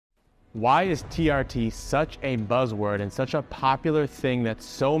Why is TRT such a buzzword and such a popular thing that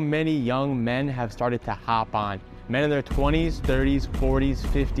so many young men have started to hop on? Men in their 20s, 30s, 40s,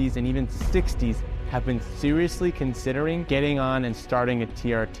 50s, and even 60s have been seriously considering getting on and starting a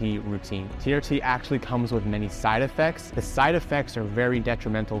TRT routine. TRT actually comes with many side effects. The side effects are very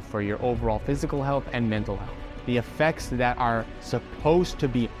detrimental for your overall physical health and mental health. The effects that are supposed to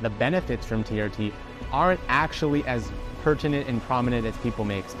be the benefits from TRT aren't actually as pertinent and prominent as people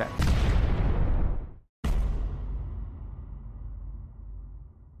may expect.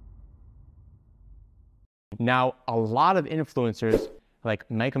 Now, a lot of influencers like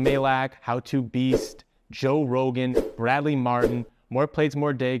Mike Malak, How To Beast, Joe Rogan, Bradley Martin, More Plates,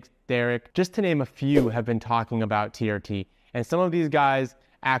 More Derek, just to name a few, have been talking about TRT. And some of these guys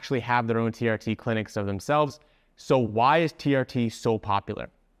actually have their own TRT clinics of themselves. So why is TRT so popular?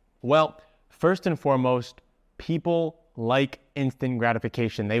 Well, first and foremost, people like instant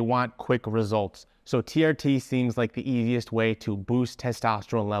gratification. They want quick results. So TRT seems like the easiest way to boost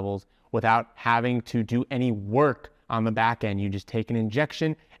testosterone levels without having to do any work on the back end. You just take an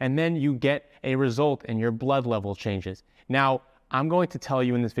injection and then you get a result and your blood level changes. Now, I'm going to tell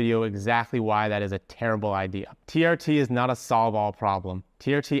you in this video exactly why that is a terrible idea. TRT is not a solve-all problem.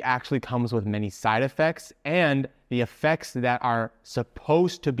 TRT actually comes with many side effects, and the effects that are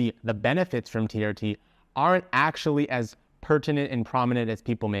supposed to be the benefits from TRT aren't actually as pertinent and prominent as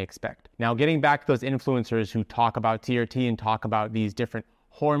people may expect. Now, getting back to those influencers who talk about TRT and talk about these different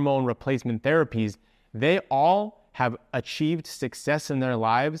hormone replacement therapies, they all have achieved success in their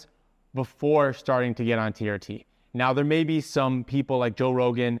lives before starting to get on TRT. Now, there may be some people like Joe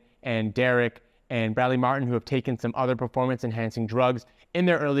Rogan and Derek and Bradley Martin who have taken some other performance-enhancing drugs in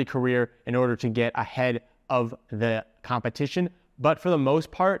their early career in order to get ahead of the competition. But for the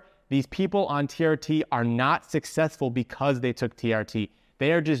most part, these people on TRT are not successful because they took TRT.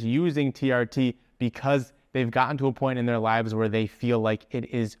 They are just using TRT because they've gotten to a point in their lives where they feel like it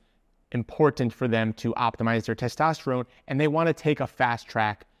is important for them to optimize their testosterone, and they want to take a fast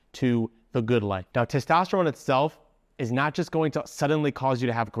track to the good life. Now, testosterone itself is not just going to suddenly cause you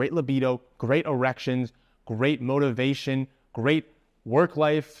to have great libido, great erections, great motivation, great work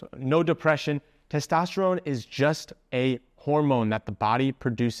life, no depression. Testosterone is just a hormone that the body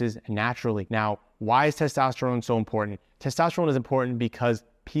produces naturally. Now, why is testosterone so important? Testosterone is important because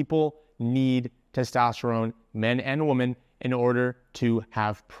people need testosterone, men and women, in order to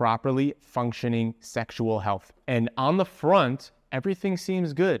have properly functioning sexual health. And on the front, everything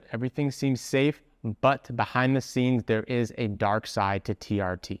seems good. Everything seems safe, but behind the scenes, there is a dark side to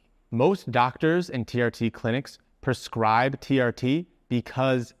TRT. Most doctors and TRT clinics prescribe TRT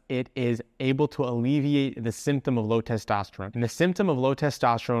because it is able to alleviate the symptom of low testosterone. And the symptom of low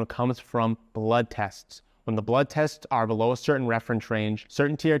testosterone comes from blood tests. When the blood tests are below a certain reference range,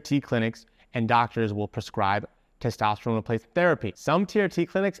 certain TRT clinics and doctors will prescribe testosterone replacement therapy. Some TRT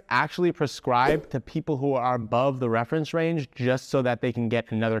clinics actually prescribe to people who are above the reference range just so that they can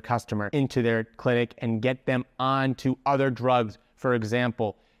get another customer into their clinic and get them on to other drugs. For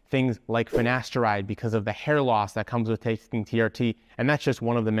example, things like finasteride because of the hair loss that comes with taking TRT, and that's just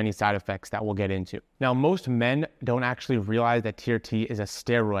one of the many side effects that we'll get into. Now, most men don't actually realize that TRT is a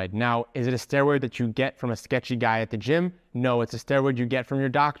steroid. Now, is it a steroid that you get from a sketchy guy at the gym? No, it's a steroid you get from your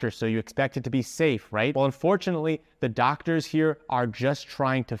doctor, so you expect it to be safe, right? Well, unfortunately, the doctors here are just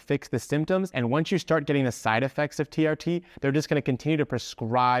trying to fix the symptoms, and once you start getting the side effects of TRT, they're just going to continue to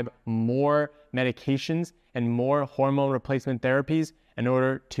prescribe more medications and more hormone replacement therapies in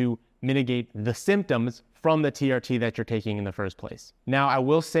order to mitigate the symptoms from the TRT that you're taking in the first place. Now, I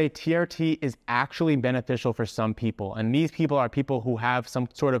will say TRT is actually beneficial for some people, and these people are people who have some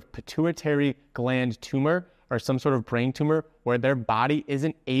sort of pituitary gland tumor or some sort of brain tumor where their body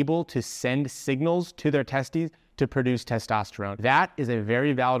isn't able to send signals to their testes to produce testosterone. That is a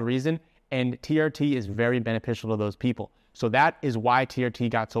very valid reason, and TRT is very beneficial to those people. So that is why TRT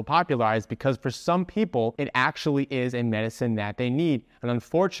got so popularized, because for some people, it actually is a medicine that they need. And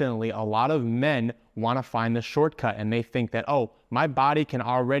unfortunately, a lot of men want to find the shortcut, and they think that, oh, my body can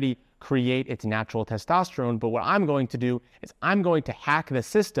already create its natural testosterone, but what I'm going to do is I'm going to hack the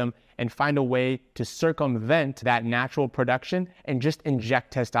system and find a way to circumvent that natural production and just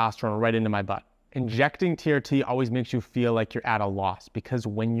inject testosterone right into my butt. Injecting TRT always makes you feel like you're at a loss, because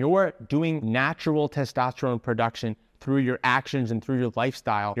when you're doing natural testosterone production through your actions and through your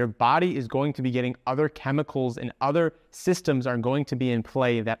lifestyle, your body is going to be getting other chemicals and other systems are going to be in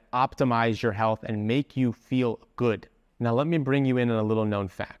play that optimize your health and make you feel good. Now, let me bring you in on a little known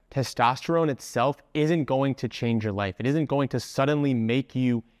fact. Testosterone itself isn't going to change your life. It isn't going to suddenly make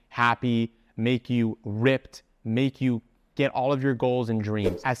you happy, make you ripped, make you get all of your goals and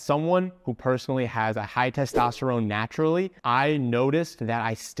dreams. As someone who personally has a high testosterone naturally, I noticed that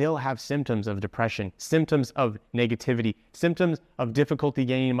I still have symptoms of depression, symptoms of negativity, symptoms of difficulty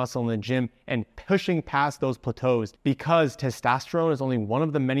gaining muscle in the gym and pushing past those plateaus, because testosterone is only one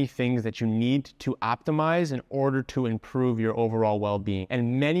of the many things that you need to optimize in order to improve your overall well-being.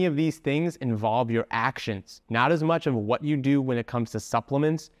 And many of these things involve your actions, not as much of what you do when it comes to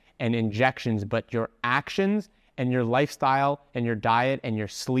supplements and injections, but your actions and your lifestyle and your diet and your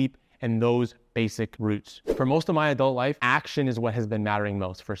sleep and those basic roots. For most of my adult life, action is what has been mattering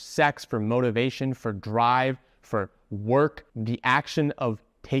most. For sex, for motivation, for drive, for work, the action of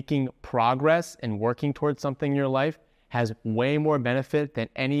taking progress and working towards something in your life has way more benefit than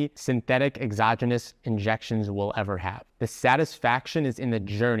any synthetic exogenous injections will ever have. The satisfaction is in the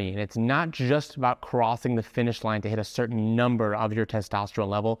journey, and it's not just about crossing the finish line to hit a certain number of your testosterone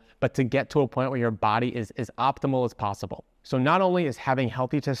level, but to get to a point where your body is as optimal as possible. So not only is having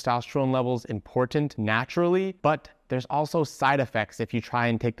healthy testosterone levels important naturally, but there's also side effects if you try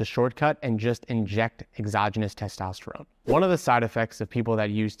and take the shortcut and just inject exogenous testosterone. One of the side effects of people that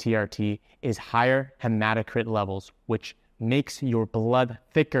use TRT is higher hematocrit levels, which makes your blood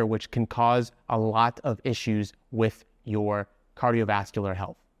thicker, which can cause a lot of issues with your cardiovascular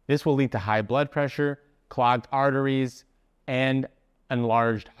health. This will lead to high blood pressure, clogged arteries, and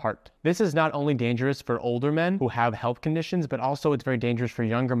enlarged heart. This is not only dangerous for older men who have health conditions, but also it's very dangerous for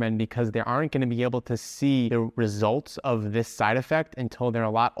younger men because they aren't going to be able to see the results of this side effect until they're a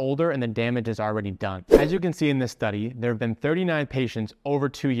lot older and the damage is already done. As you can see in this study, there have been 39 patients over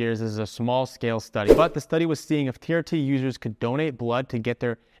 2 years. This is a small scale study, but the study was seeing if TRT users could donate blood to get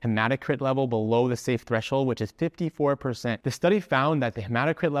their hematocrit level below the safe threshold, which is 54%. The study found that the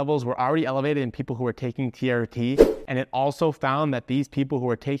hematocrit levels were already elevated in people who were taking TRT, and it also found that these people who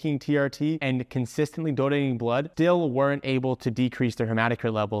were taking TRT and consistently donating blood still weren't able to decrease their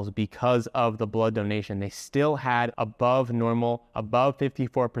hematocrit levels because of the blood donation. They still had above normal, above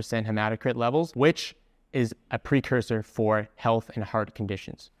 54% hematocrit levels, which is a precursor for health and heart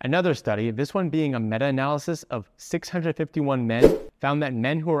conditions. Another study, this one being a meta-analysis of 651 men, found that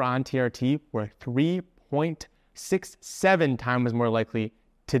men who were on TRT were 3.67 times more likely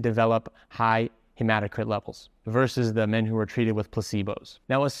to develop high hematocrit levels versus the men who were treated with placebos.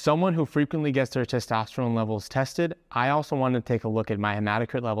 Now, as someone who frequently gets their testosterone levels tested, I also want to take a look at my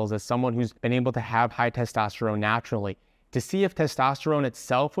hematocrit levels as someone who's been able to have high testosterone naturally to see if testosterone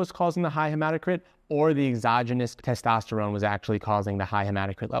itself was causing the high hematocrit or the exogenous testosterone was actually causing the high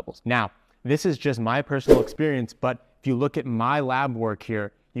hematocrit levels. Now, this is just my personal experience, but if you look at my lab work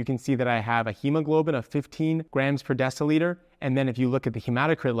here, you can see that I have a hemoglobin of 15 grams per deciliter. And then if you look at the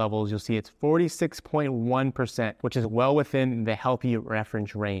hematocrit levels, you'll see it's 46.1%, which is well within the healthy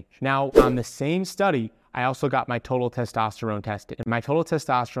reference range. Now, on the same study, I also got my total testosterone tested. And my total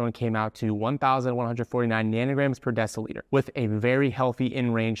testosterone came out to 1,149 nanograms per deciliter with a very healthy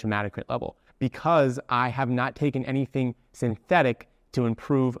in-range hematocrit level because I have not taken anything synthetic to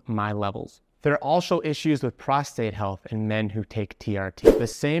improve my levels. There are also issues with prostate health in men who take TRT. The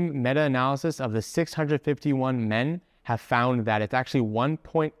same meta-analysis of the 651 men have found that it's actually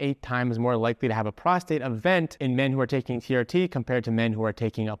 1.8 times more likely to have a prostate event in men who are taking TRT compared to men who are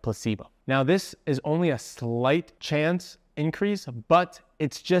taking a placebo. Now, this is only a slight chance increase, but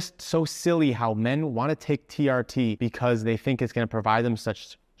it's just so silly how men want to take TRT because they think it's going to provide them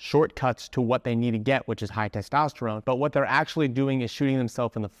such shortcuts to what they need to get, which is high testosterone. But what they're actually doing is shooting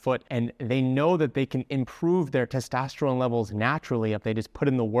themselves in the foot, and they know that they can improve their testosterone levels naturally if they just put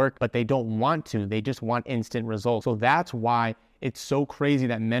in the work, but they don't want to. They just want instant results. So that's why it's so crazy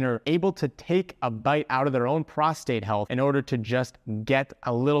that men are able to take a bite out of their own prostate health in order to just get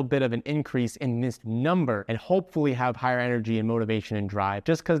a little bit of an increase in this number and hopefully have higher energy and motivation and drive,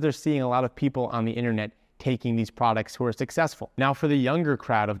 just because they're seeing a lot of people on the internet taking these products who are successful. Now, for the younger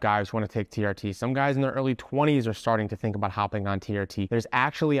crowd of guys who want to take TRT, some guys in their early 20s are starting to think about hopping on TRT. There's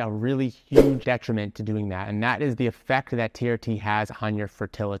actually a really huge detriment to doing that, and that is the effect that TRT has on your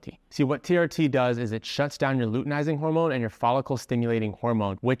fertility. See, what TRT does is it shuts down your luteinizing hormone and your follicle stimulating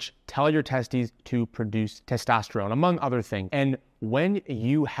hormone, which tell your testes to produce testosterone, among other things. And when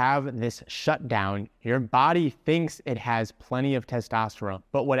you have this shutdown, your body thinks it has plenty of testosterone.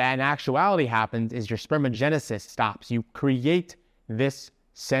 But what in actuality happens is your spermogenesis stops. You create this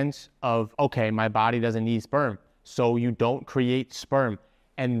sense of, okay, my body doesn't need sperm, so you don't create sperm.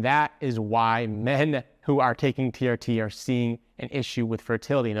 And that is why men who are taking TRT are seeing an issue with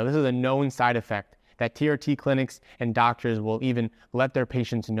fertility. Now, this is a known side effect that TRT clinics and doctors will even let their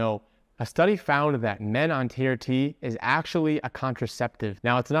patients know A study found that men on TRT is actually a contraceptive.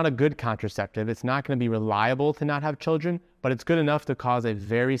 Now, it's not a good contraceptive. It's not going to be reliable to not have children, but it's good enough to cause a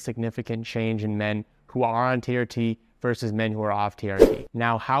very significant change in men who are on TRT versus men who are off TRT.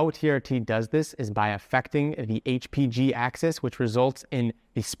 Now, how TRT does this is by affecting the HPG axis, which results in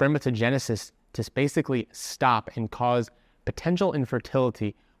the spermatogenesis to basically stop and cause potential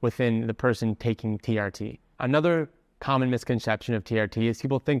infertility within the person taking TRT. Another common misconception of TRT is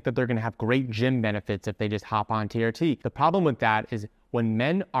people think that they're going to have great gym benefits if they just hop on TRT. The problem with that is when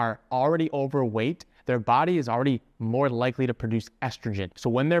men are already overweight, their body is already more likely to produce estrogen. So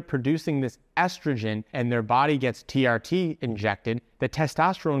when they're producing this estrogen and their body gets TRT injected, the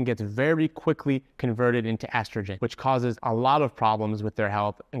testosterone gets very quickly converted into estrogen, which causes a lot of problems with their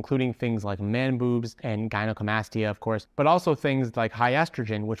health, including things like man boobs and gynecomastia, of course, but also things like high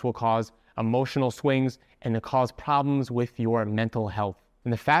estrogen, which will cause emotional swings and to cause problems with your mental health.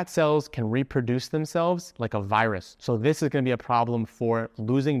 And the fat cells can reproduce themselves like a virus. So this is going to be a problem for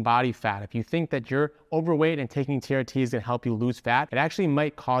losing body fat. If you think that you're overweight and taking TRT is going to help you lose fat, it actually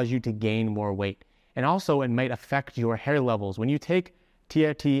might cause you to gain more weight. And also it might affect your hair levels. When you take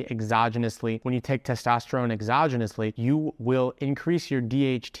TRT exogenously, when you take testosterone exogenously, you will increase your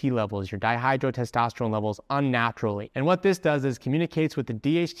DHT levels, your dihydrotestosterone levels, unnaturally. And what this does is communicates with the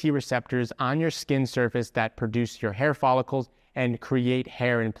DHT receptors on your skin surface that produce your hair follicles and create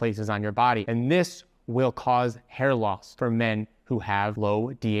hair in places on your body. And this will cause hair loss for men who have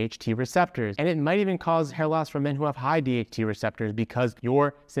low DHT receptors. And it might even cause hair loss for men who have high DHT receptors because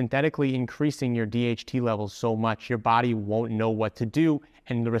you're synthetically increasing your DHT levels so much, your body won't know what to do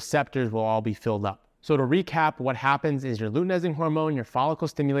and the receptors will all be filled up. So to recap, what happens is your luteinizing hormone, your follicle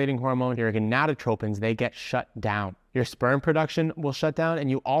stimulating hormone, your gonadotropins, they get shut down. Your sperm production will shut down and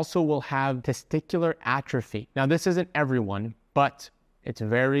you also will have testicular atrophy. Now this isn't everyone, but it's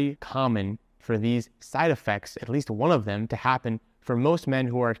very common for these side effects, at least one of them, to happen for most men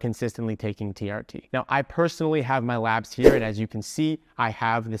who are consistently taking TRT. Now, I personally have my labs here, and as you can see, I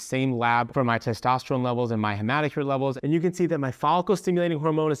have the same lab for my testosterone levels and my hematocrit levels, and you can see that my follicle stimulating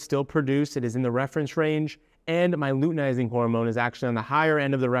hormone is still produced, it is in the reference range, and my luteinizing hormone is actually on the higher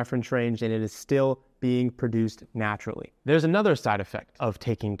end of the reference range, and it is still being produced naturally. There's another side effect of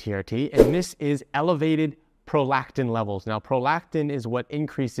taking TRT, and this is elevated prolactin levels. Now, prolactin is what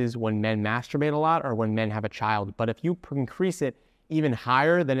increases when men masturbate a lot or when men have a child. But if you increase it even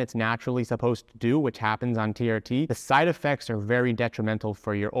higher than it's naturally supposed to do, which happens on TRT, the side effects are very detrimental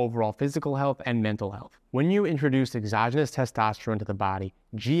for your overall physical health and mental health. When you introduce exogenous testosterone to the body,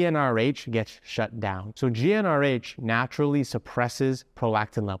 GnRH gets shut down. So GnRH naturally suppresses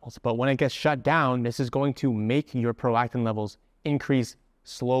prolactin levels. But when it gets shut down, this is going to make your prolactin levels increase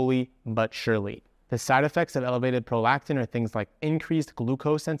slowly but surely. The side effects of elevated prolactin are things like increased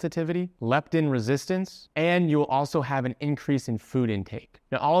glucose sensitivity, leptin resistance, and you will also have an increase in food intake.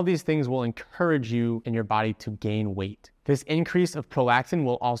 Now, all of these things will encourage you and your body to gain weight. This increase of prolactin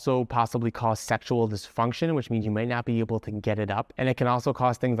will also possibly cause sexual dysfunction, which means you might not be able to get it up. And it can also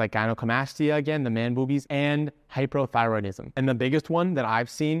cause things like gynecomastia, again, the man boobies, and hypothyroidism. And the biggest one that I've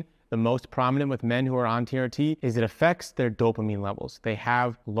seen, the most prominent with men who are on TRT, is it affects their dopamine levels. They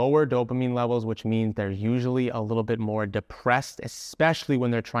have lower dopamine levels, which means they're usually a little bit more depressed, especially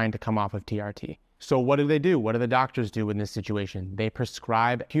when they're trying to come off of TRT. So what do? What do the doctors do in this situation? They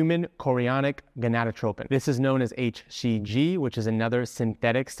prescribe human chorionic gonadotropin. This is known as HCG, which is another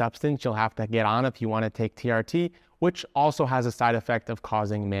synthetic substance you'll have to get on if you want to take TRT, which also has a side effect of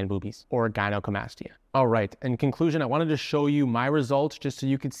causing man boobies or gynecomastia. All right, in conclusion, I wanted to show you my results just so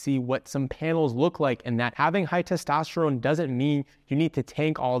you could see what some panels look like, and that having high testosterone doesn't mean you need to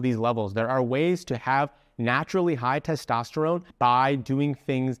tank all these levels. There are ways to have naturally high testosterone by doing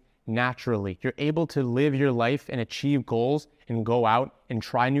things naturally. You're able to live your life and achieve goals and go out and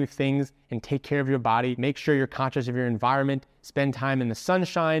try new things and take care of your body. Make sure you're conscious of your environment, spend time in the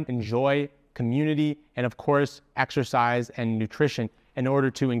sunshine, enjoy community, and of course, exercise and nutrition in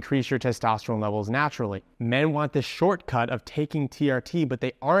order to increase your testosterone levels naturally. Men want the shortcut of taking TRT, but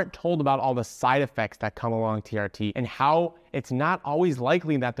they aren't told about all the side effects that come along TRT and how it's not always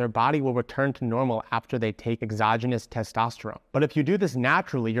likely that their body will return to normal after they take exogenous testosterone. But if you do this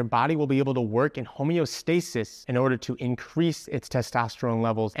naturally, your body will be able to work in homeostasis in order to increase its testosterone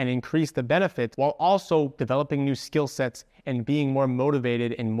levels and increase the benefits while also developing new skill sets and being more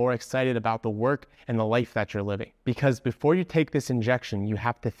motivated and more excited about the work and the life that you're living. Because before you take this injection, you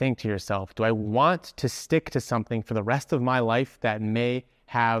have to think to yourself, do I want to stick to something for the rest of my life that may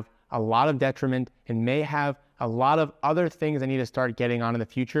have a lot of detriment and may have a lot of other things I need to start getting on in the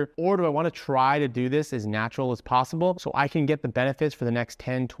future? Or do I want to try to do this as natural as possible so I can get the benefits for the next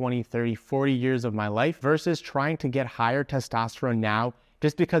 10, 20, 30, 40 years of my life versus trying to get higher testosterone now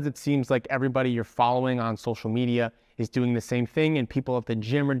just because it seems like everybody you're following on social media is doing the same thing and people at the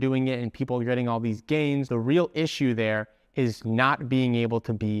gym are doing it and people are getting all these gains. The real issue there is not being able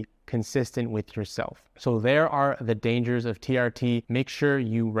to be consistent with yourself. So there are the dangers of TRT. Make sure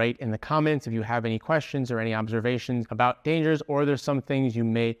you write in the comments if you have any questions or any observations about dangers, or there's some things you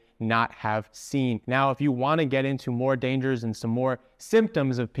may not have seen. Now, if you want to get into more dangers and some more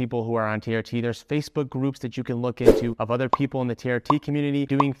symptoms of people who are on TRT, there's Facebook groups that you can look into of other people in the TRT community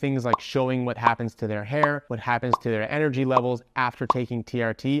doing things like showing what happens to their hair, what happens to their energy levels after taking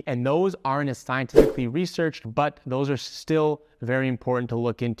TRT. And those aren't as scientifically researched, but those are still very important to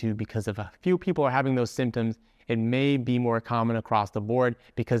look into because if a few people are having those symptoms, it may be more common across the board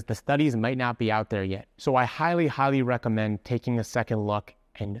because the studies might not be out there yet. So I highly, highly recommend taking a second look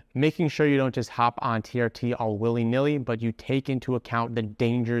and making sure you don't just hop on TRT all willy-nilly, but you take into account the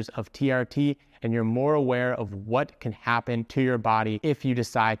dangers of TRT and you're more aware of what can happen to your body if you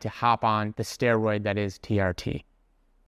decide to hop on the steroid that is TRT.